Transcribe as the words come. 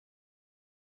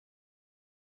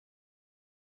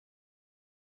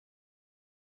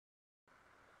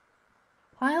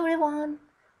Hi everyone!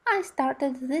 I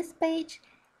started this page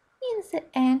in the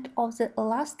end of the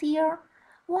last year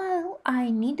while I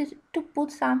needed to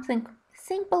put something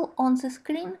simple on the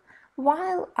screen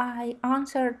while I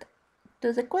answered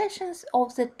to the questions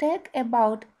of the tag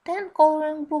about 10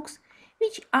 coloring books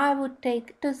which I would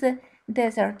take to the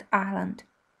desert island.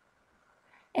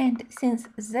 And since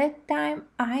that time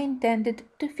I intended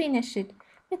to finish it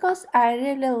because I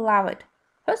really love it.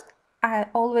 First, I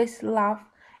always love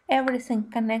everything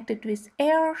connected with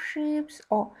airships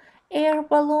or air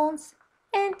balloons,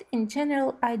 and in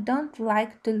general I don't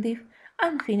like to leave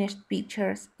unfinished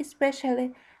pictures,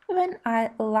 especially when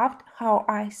I loved how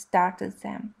I started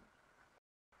them.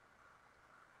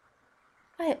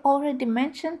 I already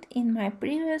mentioned in my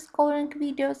previous coloring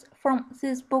videos from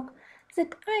this book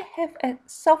that I have a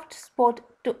soft spot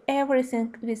to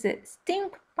everything with a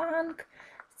steampunk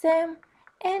theme,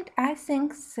 and I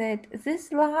think that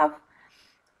this love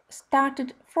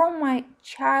started from my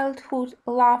childhood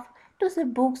love to the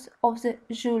books of the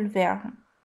Jules Verne.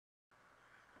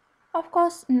 Of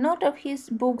course, none of his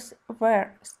books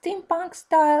were steampunk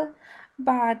style,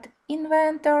 but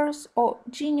inventors or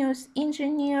genius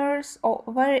engineers or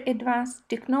very advanced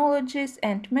technologies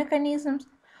and mechanisms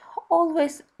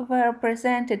always were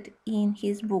presented in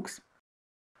his books.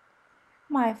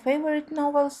 My favorite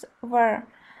novels were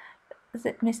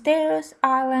The Mysterious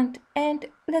Island and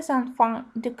Les Enfants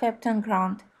de Captain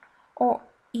Grant, or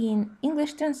in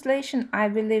English translation I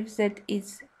believe that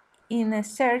it's In a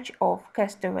Search of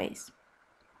Castaways.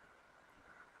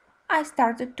 I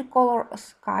started to color a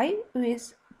sky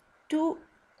with two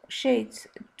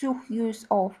hues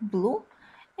of blue,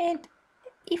 and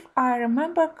if I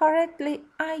remember correctly,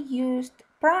 I used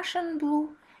Prussian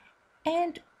blue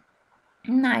and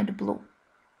night blue.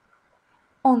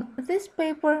 On this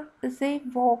paper they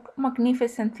work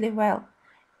magnificently well,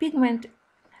 pigment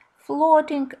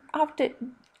floating after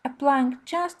applying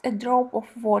just a drop of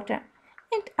water,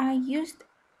 and I used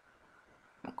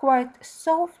quite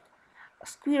soft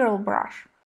squirrel brush.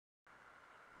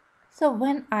 So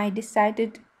when I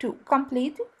decided to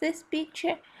complete this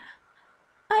picture,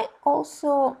 I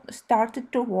also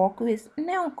started to work with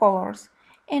Neocolors,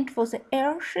 and for the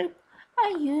airship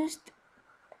I used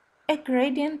a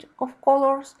gradient of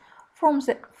colors from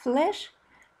the flesh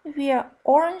via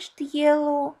orange to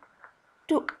yellow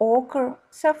to ochre,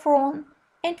 saffron,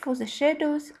 and for the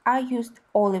shadows I used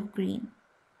olive green.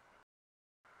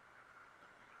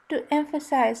 To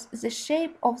emphasize the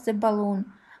shape of the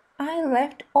balloon, I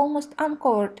left almost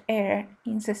uncolored area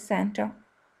in the center.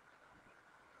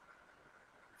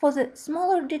 For the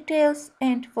smaller details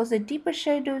and for the deeper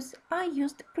shadows I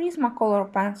used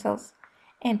Prismacolor pencils,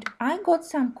 and I got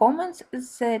some comments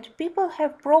that people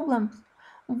have problems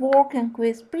working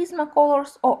with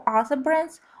Prismacolors or other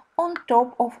brands on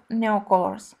top of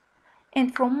Neocolors.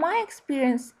 And from my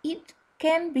experience it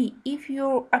can be if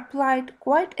you applied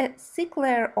quite a thick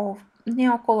layer of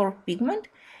Neocolor pigment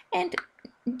and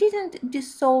didn't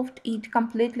dissolve it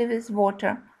completely with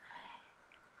water.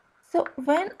 So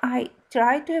when I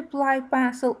try to apply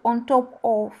pencil on top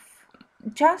of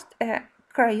just a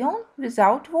crayon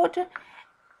without water,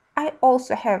 I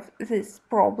also have this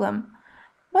problem.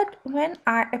 But when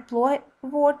I apply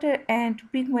water and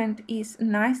pigment is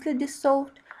nicely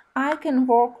dissolved, I can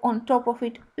work on top of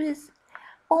it with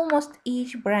almost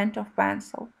each brand of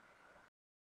pencil.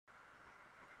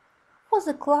 For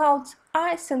the clouds,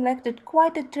 I selected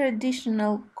quite a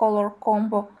traditional color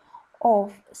combo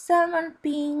of salmon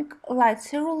pink, light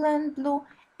cerulean blue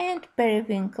and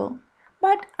periwinkle.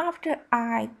 But after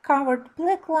I covered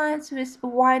black lines with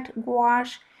white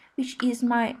gouache, which is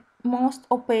my most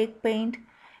opaque paint,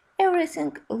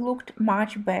 everything looked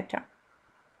much better.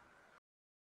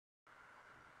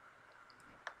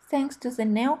 Thanks to the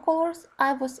Neocolors,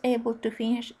 I was able to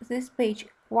finish this page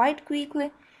quite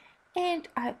quickly, and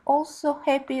I'm also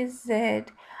happy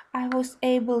that I was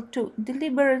able to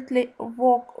deliberately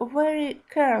work very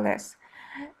careless,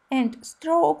 and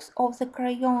strokes of the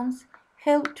crayons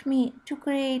helped me to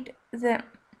create the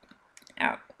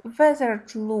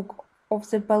weathered look of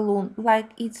the balloon,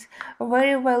 like it's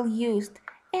very well used,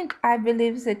 and I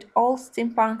believe that all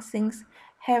steampunk things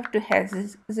have to have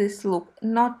this look,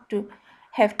 not to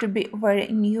have to be very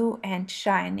new and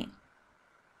shiny.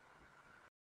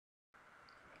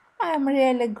 I am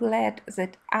really glad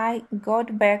that I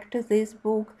got back to this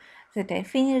book, that I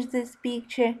finished this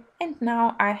picture, and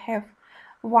now I have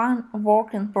one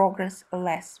work in progress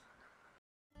less.